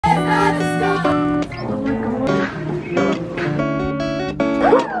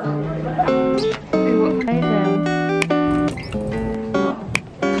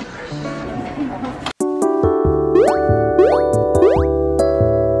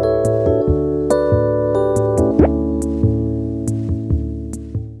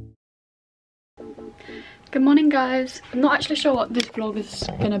guys, I'm not actually sure what this vlog is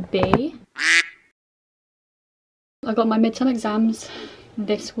gonna be. I got my midterm exams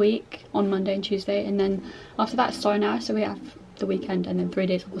this week on Monday and Tuesday, and then after that sonar, so we have the weekend and then 3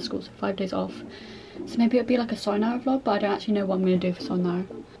 days off of school, so 5 days off. So maybe it'll be like a sonar vlog, but I don't actually know what I'm gonna do for sonar.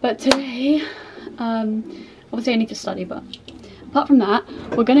 But today, obviously I need to study, but apart from that,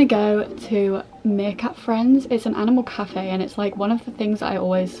 we're gonna go to Meerkat Friends. It's an animal cafe, and it's like one of the things that I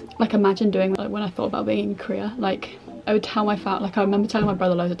always like imagine doing, like when I thought about being in Korea. Like I would tell my family, like I remember telling my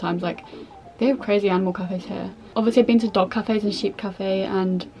brother loads of times, like they have crazy animal cafes here. Obviously I've been to dog cafes and sheep cafe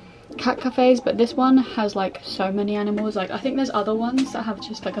and cat cafes, but this one has like so many animals. Like I think there's other ones that have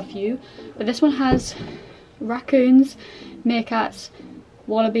just like a few, but this one has raccoons, meerkats,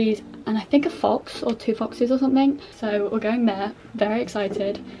 wallabies, and I think a fox or 2 foxes or something. So we're going there, very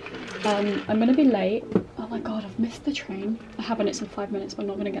excited. I'm gonna be late. Oh my god, I've missed the train. I have, and it's in 5 minutes, but I'm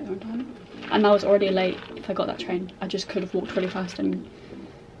not gonna get there on time. And I was already late if I got that train. I just could have walked really fast and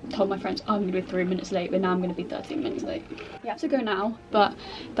told my friends, oh, I'm gonna be 3 minutes late, but now I'm gonna be 13 minutes late. We have to go now, but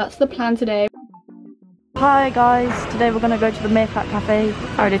that's the plan today. Hi guys, today we're gonna go to the Meerkat Cafe.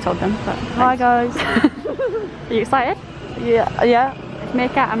 I already told them, but hi guys. Are you excited? Yeah. It's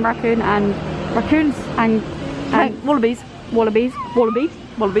meerkat and raccoon and raccoons and wallabies,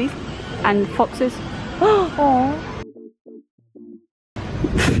 and foxes. Oh.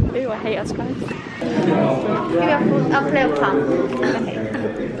 Ooh, I hate us guys. I'll play a pump.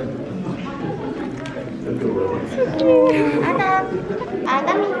 아담,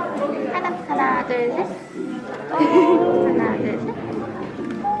 하나, 둘, 셋. 하나, 둘, 셋.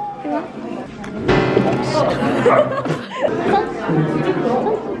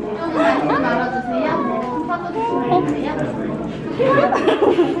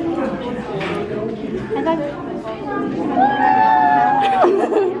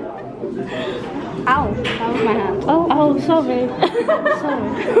 Ow, that was my hand. Oh, sorry. Sorry.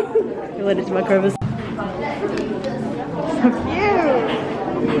 You let it smack over. So cute.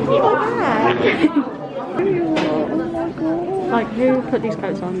 Look at that. Like, who put these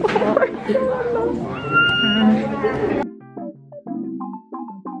coats on?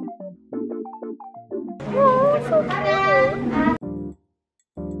 Oh, so cute.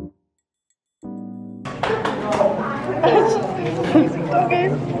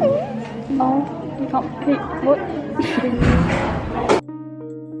 No, you can't. Hey, what?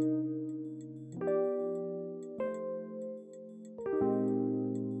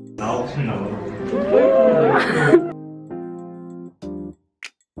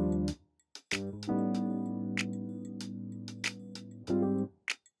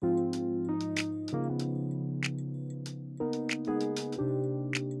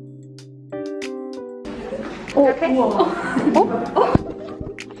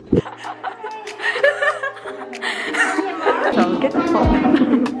 So get the fuck.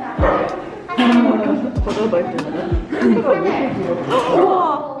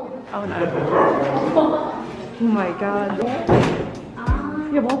 Oh no. Oh my god.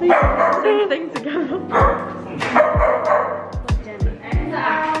 Yeah, all these things together.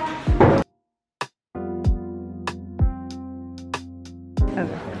 Okay.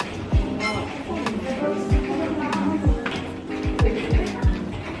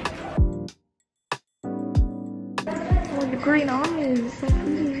 Green eyes, so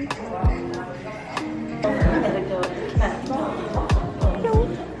pretty.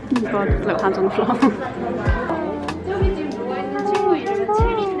 Oh my god, little hands on the floor. 저기 지금 누워있는 친구 이름은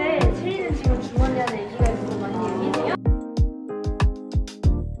체리인데 체리는 지금 주머니 안에 애기가 있어서 많이 예민해요.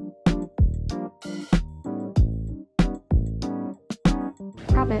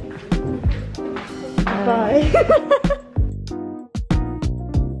 Rabbit. Bye.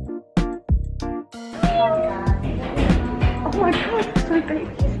 Oh my god, so baby.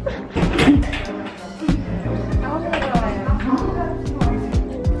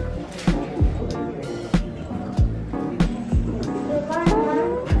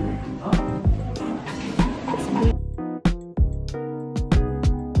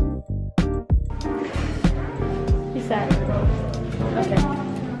 He said. Okay.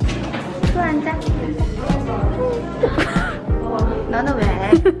 또 앉아. 너는 왜?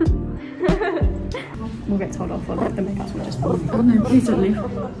 We'll get told off, or like the makeup will just. Oh no, please don't leave. Wow.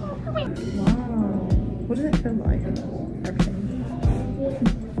 What does it feel like? Everything.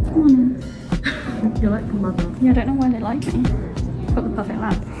 Come on. You're like the mother. Yeah, I don't know why they like me. Got the perfect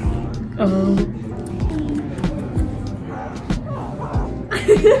lamp. Oh.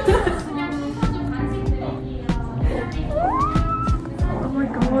 Oh my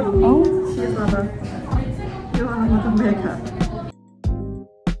god. Oh, she's mother. You're another meerkat.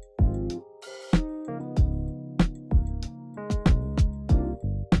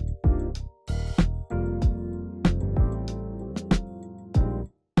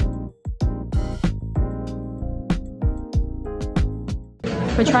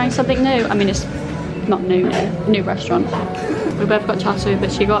 We're trying something new. I mean, it's not new, new restaurant. We both got char siu,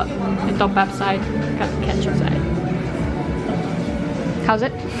 but she got the dog bab side, got the ketchup side. How's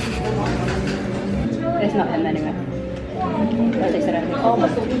it? It's not him anyway. As they said, oh my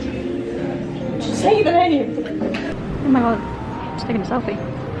god. Say the name! Oh my god, just taking a selfie.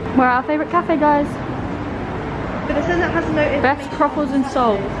 We're at our favourite cafe, guys. But it says it has no... Best Croffles in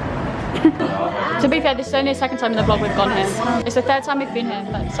Seoul. To be fair, this is only the second time in the vlog we've gone here. It's the third time we've been here,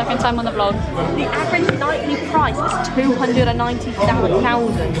 but second time on the vlog. The average nightly price is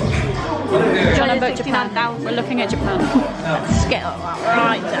 290,000. John and boat Japan. We're looking at Japan. Let's get that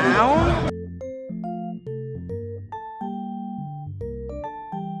right down.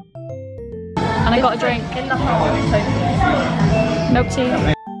 And I got a drink. In the heart. Milk tea.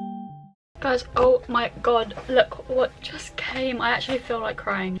 Guys, oh my god, look what just came. I actually feel like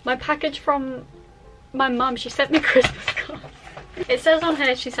crying. My package from my mum, she sent me Christmas cards. It says on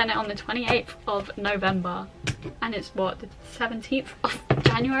here she sent it on the 28th of November. And it's what, the 17th of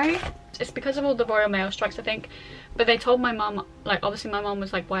January? It's because of all the Royal Mail strikes, I think. But they told my mum, like, obviously my mum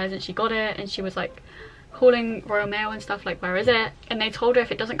was like, why hasn't she got it? And she was like calling Royal Mail and stuff, like, where is it? And they told her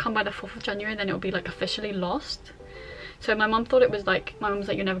if it doesn't come by the 4th of January, then it will be like officially lost. So my mum thought it was like, my mum was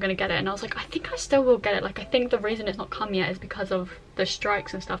like, you're never gonna get it. And I was like, I think I still will get it. Like, I think the reason it's not come yet is because of the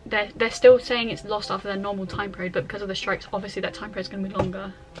strikes and stuff. They're still saying it's lost after their normal time period, but because of the strikes, obviously that time period is gonna be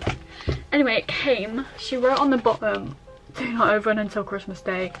longer. Anyway, it came. She wrote on the bottom, do not open until Christmas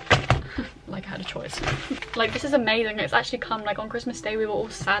Day. Like, I had a choice. Like, this is amazing. It's actually come, like, on Christmas Day we were all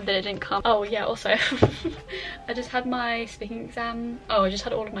sad that it didn't come. Oh yeah, also I just had my speaking exam. Oh, I just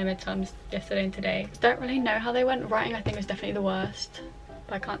had all of my midterms yesterday and today. Don't really know how they went. Writing, I think, was definitely the worst,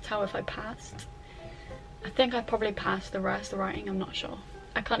 but I can't tell if I passed. I think I probably passed. The rest, the writing, I'm not sure.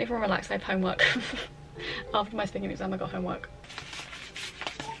 I can't even relax. I have homework. After my speaking exam I got homework.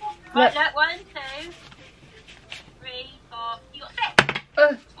 Right, look, 1, 2, 3, 4. You got 6.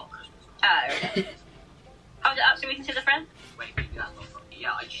 Oh. Hold it up so we can see the front. Wait, maybe that's not from me.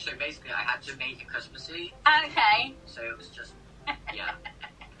 Yeah, so basically I had to make it Christmassy. Okay. So it was just, yeah.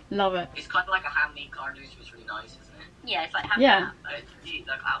 Love it. It's kind of like a handmade card, which was really nice, isn't it? Yeah, it's like yeah. I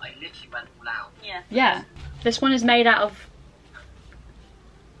literally went all out. Yeah. Yeah. This one is made out of...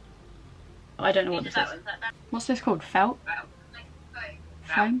 I don't know what this is. What's this called? Felt?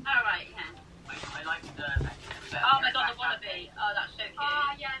 Foam? Oh, right, yeah. I like the... Oh my god, the wallaby. Oh, that's so cute.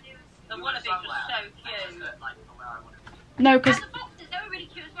 Oh, yeah, the wallabies were so cute. No, because... And the foxes, they were really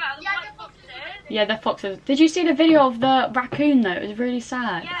cute as well. The white foxes. Yeah, they're foxes. Did you see the video of the raccoon though? It was really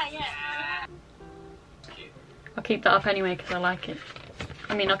sad. Yeah, yeah. I'll keep that up anyway because I like it.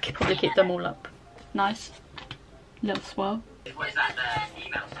 I mean, I'll probably keep them all up. Nice. Little swirl. What is that, the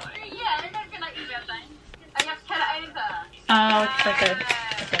email site? Yeah, they don't feel like email signs. Oh, you have to turn it over. Oh, okay.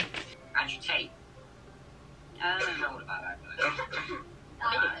 Okay. Andrew Tate. I don't know what about that, but...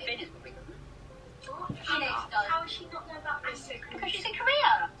 Phoenix probably doesn't. Phoenix does. How does she not know about this? Because she's in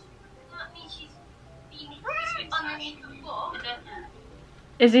Korea. That means she's been underneath the book.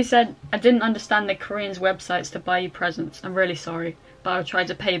 Izzy said, I didn't understand the Koreans' websites to buy you presents. I'm really sorry, but I'll try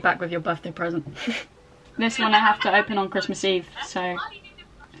to pay you back with your birthday present. This one I have to open on Christmas Eve, so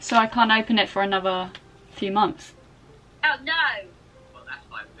I can't open it for another few months. Oh no! Well, that's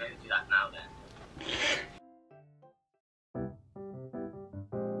fine. We're going to do that now then.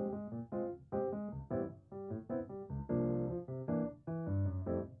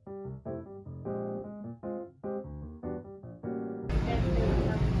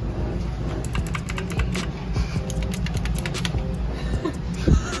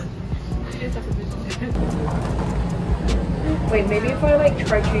 Wait, maybe if I like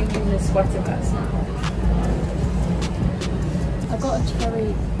try changing the sweater vest now. I've got a cherry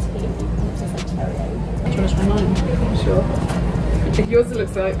tea. It's just like cherry. Do you want to try mine? Sure. Yours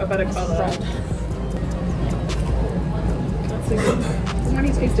looks like a better colour. Red. That's a good. Doesn't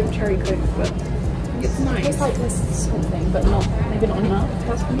really taste of cherry coke, but it's nice. It's like this something, but not, maybe not enough.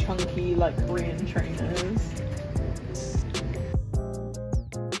 That's some chunky, like Korean trainers.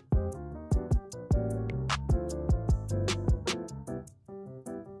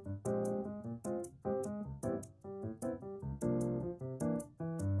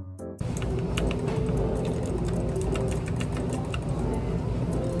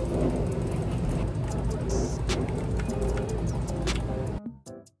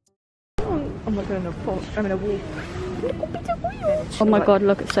 I'm not going to fall. I'm in a wall. Oh my god,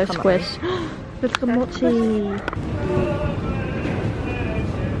 look, it's so squish. Look at the mochi.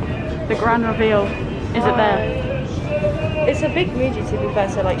 The grand reveal. Is it there? It's a big Muji to be fair,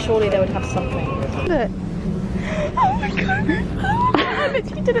 so like surely they would have something. Look. I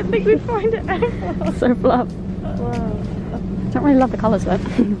literally didn't think we'd find it ever. So fluff. Wow. I don't really love the colours though. I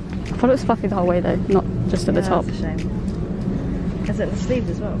thought it was fluffy the whole way though, not just at the top. That's a shame. Is it the sleeves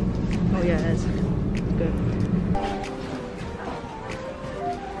as well? Oh yeah, it is. Good.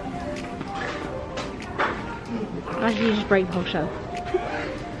 Actually, you just break the whole shell.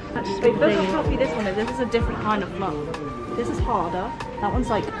 Actually, wait, look how fluffy this one is. This is a different kind of fluff. This is harder. That one's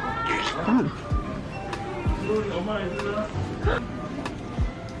like done.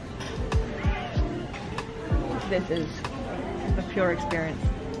 This is a pure experience.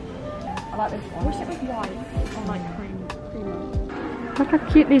 I like this one. I wish it was white or like cream. Look how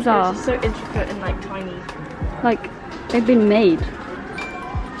cute these are. It's so intricate and like tiny. Like, they've been made.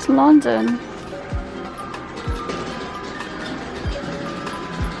 It's London.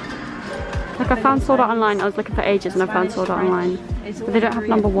 Like I found Sword Art Online, I was looking for ages and I found Sword Art Online. But they don't have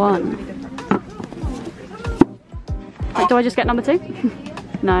number 1. Like, do I just get number 2?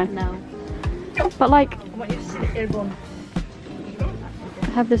 No. No. But like, I want you to see the airborne. I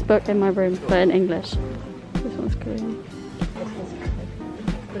have this book in my room, but in English. This one's Korean.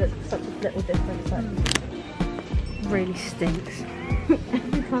 But it's such a little difference that really stinks.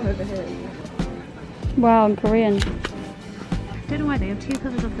 Every time over here. Wow, in Korean. I don't know why they have 2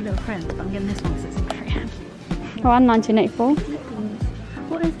 covers of the Little Prince, but I'm getting this one because it's in Korean. Oh, and 1984.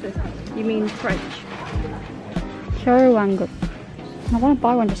 What is this? You mean French? Kyoruwangu. I want to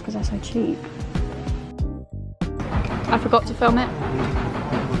buy one just because they're so cheap. I forgot to film it,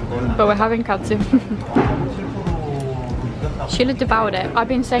 but we're having katsu. Sheila devoured it. I've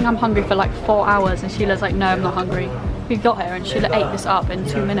been saying I'm hungry for like 4 hours and Sheila's like, no, I'm not hungry. We got here and Sheila ate this up in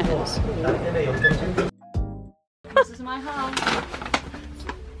 2 minutes. This is my house.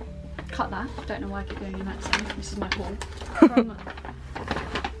 Cut that. Don't know why I keep doing an accent. This is my haul. From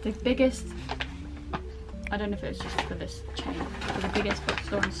the biggest, I don't know if it was just for this chain, but the biggest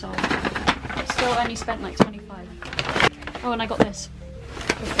bookstore in Seoul. It still only spent like 25. Oh, and I got this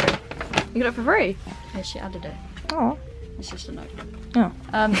for free. You got it for free? Yeah, she added it. Oh. It's just a notebook. Oh.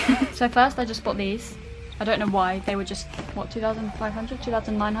 So first I just bought these. I don't know why. They were just, what, 2,500?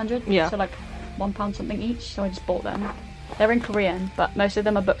 2,900? Yeah. So like £1 something each, so I just bought them. They're in Korean, but most of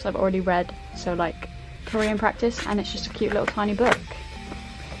them are books I've already read. So like Korean practice, and it's just a cute little tiny book.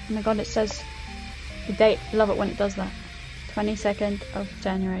 Oh my god, it says the date. I love it when it does that. 22nd of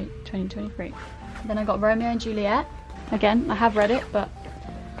January 2023. Then I got Romeo and Juliet. Again, I have read it, but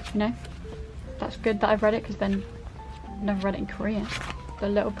you know, that's good that I've read it because then I've never read it in Korean. The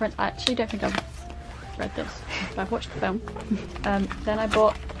Little Prince, I actually don't think I've read this, but I've watched the film. Then I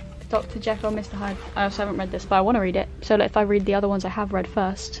bought Dr. Jekyll, Mr. Hyde. I also haven't read this, but I want to read it. So if I read the other ones I have read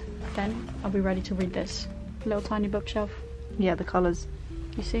first, then I'll be ready to read this. Little tiny bookshelf. Yeah, the colours.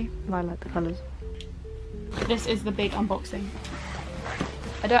 You see? I like the colours. This is the big unboxing.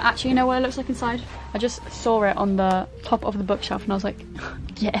 I don't actually know what it looks like inside. I just saw it on the top of the bookshelf and I was like,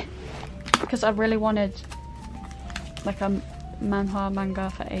 yeah. Because I really wanted like a manhwa manga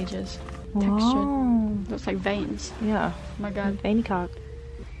for ages. Textured. Looks like veins. Yeah. Oh my god. Veiny card.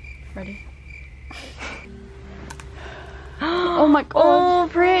 Ready? Oh my god. Oh,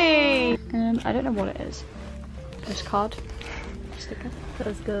 pretty. I don't know what it is. This card. Sticker.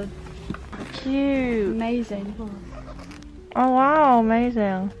 That's good. Cute. Amazing. Oh wow,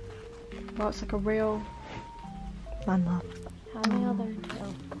 amazing. Wow, it's like a real... Manhwa. How many are there in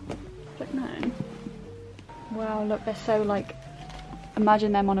total? But no. Wow, look, they're so like...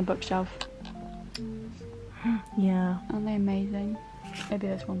 Imagine them on a bookshelf. Yeah. Aren't they amazing? Maybe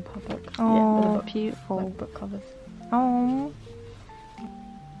there's one per book. Oh, yeah, with a book, beautiful. like book covers. Oh.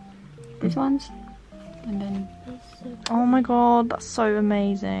 These ones. And then... Oh my god, that's so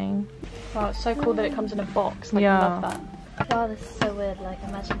amazing. Wow, it's so cool that it comes in a box. Like, Yeah. I love that. Wow, this is so weird. Like,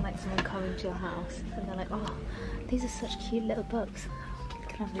 imagine like someone coming to your house and they're like, oh, these are such cute little books.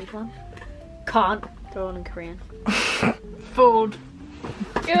 Can I read one? Can't. They're all in Korean. Fooled.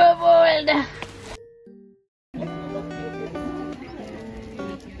 You're fooled!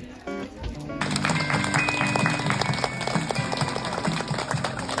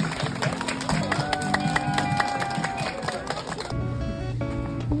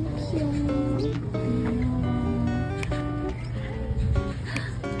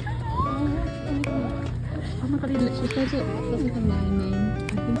 Oh my god, he literally says it. It doesn't have my name.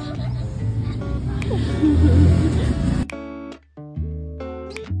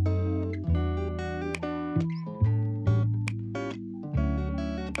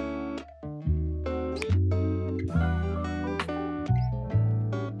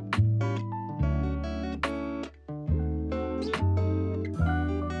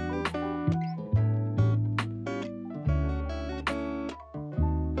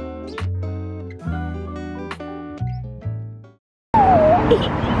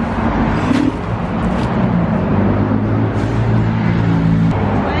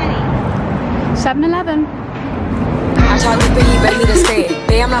 7-Eleven. I tried to be, but he to stay.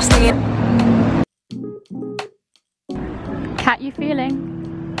 Babe, I'm not staying. Cat, you feeling?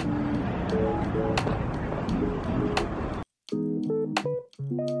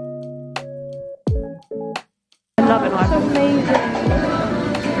 I love it. Like amazing.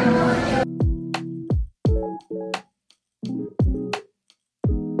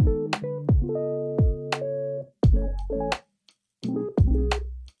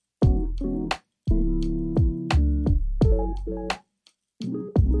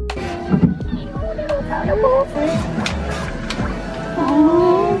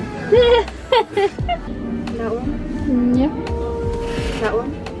 That one? Yeah. That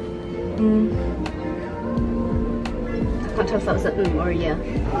one? I can't tell if that was a or a yeah.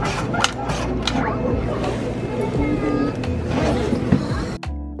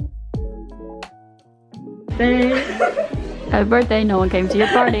 Happy birthday, no one came to your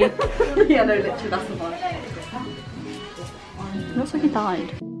party. Yeah, no, literally, that's the one. Looks like he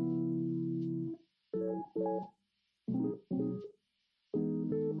died.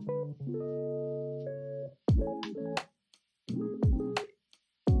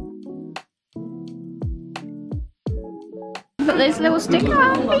 But there's a little sticker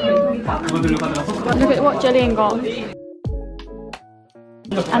out for you. Look at what Jillian got.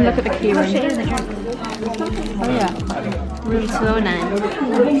 And look at the keyring. Oh yeah. Room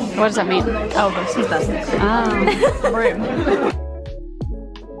 209. What does that mean? Oh, the business. Ah, room.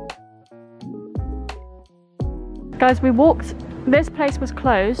 Guys, we walked. This place was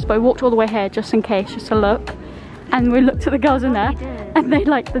closed, but we walked all the way here just in case, just to look. And we looked at the girls in there, and they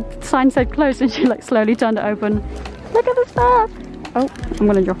like the sign said closed, and she like slowly turned it open. Look at the stuff. Oh, I'm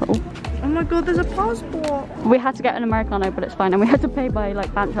gonna drop it all. Oh my god, there's a passport. We had to get an Americano, but it's fine, and we had to pay by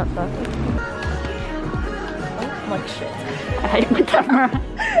like bank transfer. Oh my shit. I hate my camera.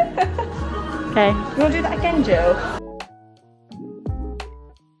 Okay. You wanna do that again, Jill?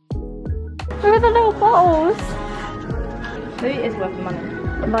 Look at the little bottles. Maybe it is worth the money.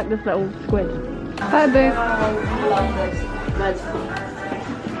 I like this little squid. Bye, boo. I like this. Red.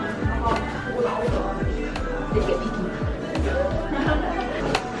 Did you get picky?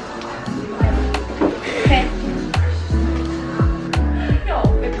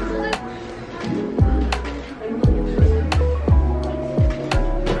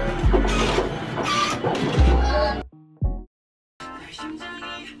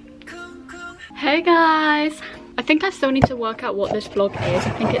 Hey guys! I think I still need to work out what this vlog is.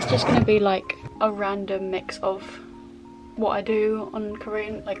 I think it's just going to be like a random mix of what I do on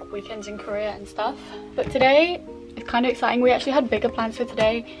Korean, like weekends in Korea and stuff. But today it's kind of exciting. We actually had bigger plans for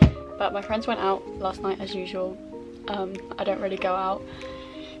today, but my friends went out last night as usual. I don't really go out,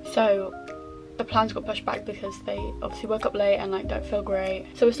 so the plans got pushed back because they obviously woke up late and like don't feel great.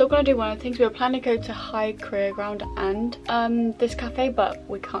 So we're still gonna do one of the things. We were planning to go to Hiiii Korea Ground and this cafe, but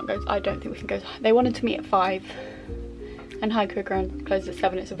we can't go. I don't think we can go. They wanted to meet at 5 and Hiiii Korea Ground closes at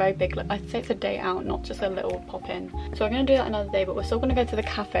 7. It's a very big, I'd say it's a day out, not just a little pop in. So we're gonna do that another day, but we're still gonna go to the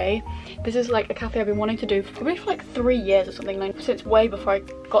cafe. This is like a cafe I've been wanting to do probably for like 3 years or something, like since way before I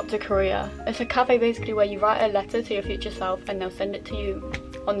got to Korea. It's a cafe basically where you write a letter to your future self and they'll send it to you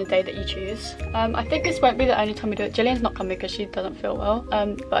on the day that you choose. I think this won't be the only time we do it. Jillian's not coming because she doesn't feel well,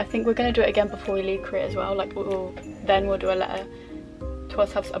 but I think we're going to do it again before we leave Korea as well. Like we'll do a letter to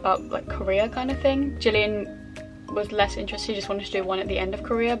ourselves about like Korea kind of thing. Jillian was less interested, she just wanted to do one at the end of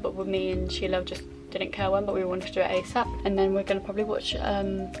Korea, but with me and Sheila just didn't care when, but we wanted to do it ASAP. And then we're going to probably watch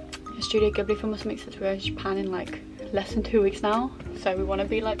a Studio Ghibli film or something since we're going to Japan in like less than 2 weeks now, so we want to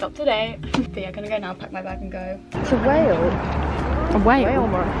be like up to date. But yeah, gonna go now, pack my bag and go. It's a whale. A whale? Whale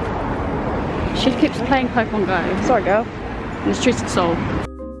more. She keeps playing Pokemon Go. Sorry, girl. In the streets of Seoul.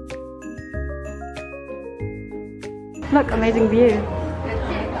 Look, amazing view.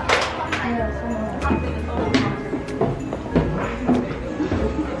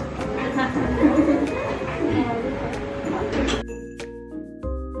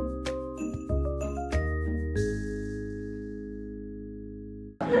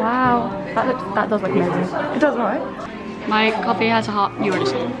 Wow, that does look amazing. It does, right? My coffee has a heart. You already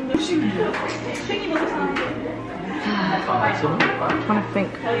saw. I'm trying to think.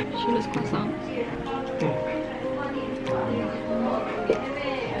 She looks quite sad.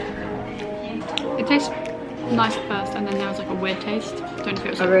 It tastes nice at first, and then there was like a weird taste. I don't know if it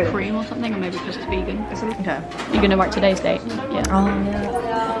was like really? cream or something, or maybe because it's vegan. Okay. You're gonna write today's date? Yeah. Oh yeah.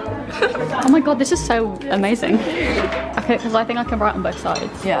 Oh my god, this is so amazing. Okay, because I think I can write on both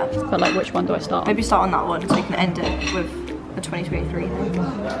sides. Yeah. But like, which one do I start on? Maybe start on that one so you can end it with the 2023 thing.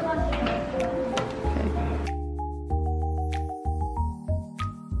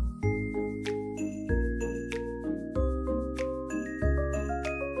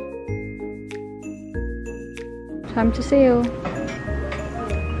 Time to seal.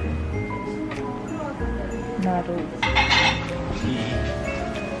 Noodles.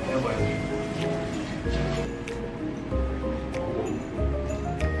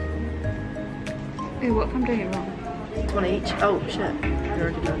 Ooh, what if I'm doing it wrong? One each. Oh shit. You're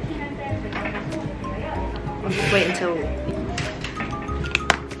already done. I'll just wait until.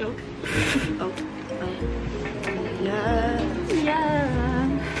 Oh. Yeah. Yeah.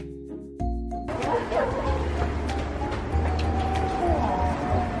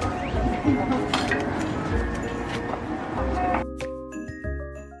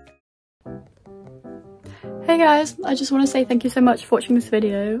 Hey guys, I just want to say thank you so much for watching this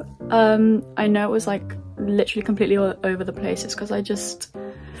video. I know it was like literally completely all over the place. It's because I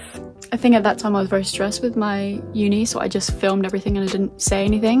think at that time I was very stressed with my uni, so I just filmed everything and I didn't say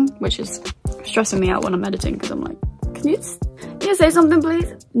anything, which is stressing me out when I'm editing because I'm like, can you say something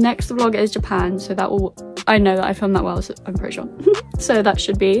please? Next vlog is Japan, so that will, I know that I filmed that well, so I'm pretty sure. So that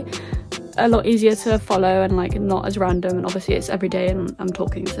should be a lot easier to follow and like not as random, and obviously it's every day and I'm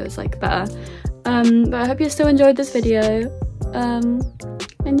talking, so it's like better. But I hope you still enjoyed this video,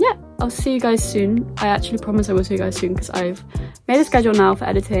 and yeah, I'll see you guys soon. I actually promise I will see you guys soon because I've made a schedule now for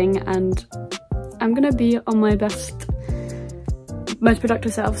editing and I'm gonna be on my most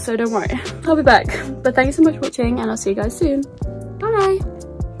productive self, so don't worry, I'll be back. But thank you so much for watching and I'll see you guys soon. Bye.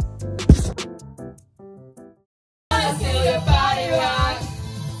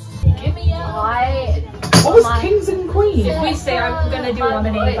 What was Kings and Queens? If we say I'm gonna do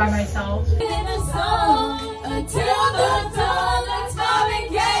lemonade by myself. Until the dawn, let's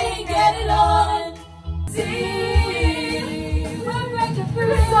navigate, get it on. See, we're breaking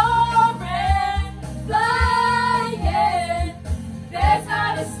through, soaring, flying. There's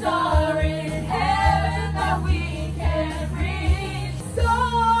not a star in heaven that we can't reach.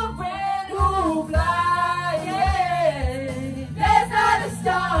 Soaring, ooh, flying. There's not a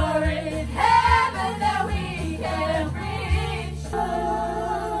star in heaven that we can't reach.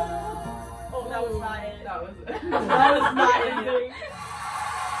 Oh, that was not it. That was it. That was not ending.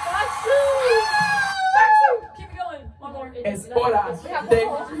 Keep it going. One more. It's hola. They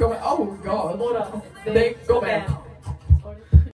go. Oh God. They go back.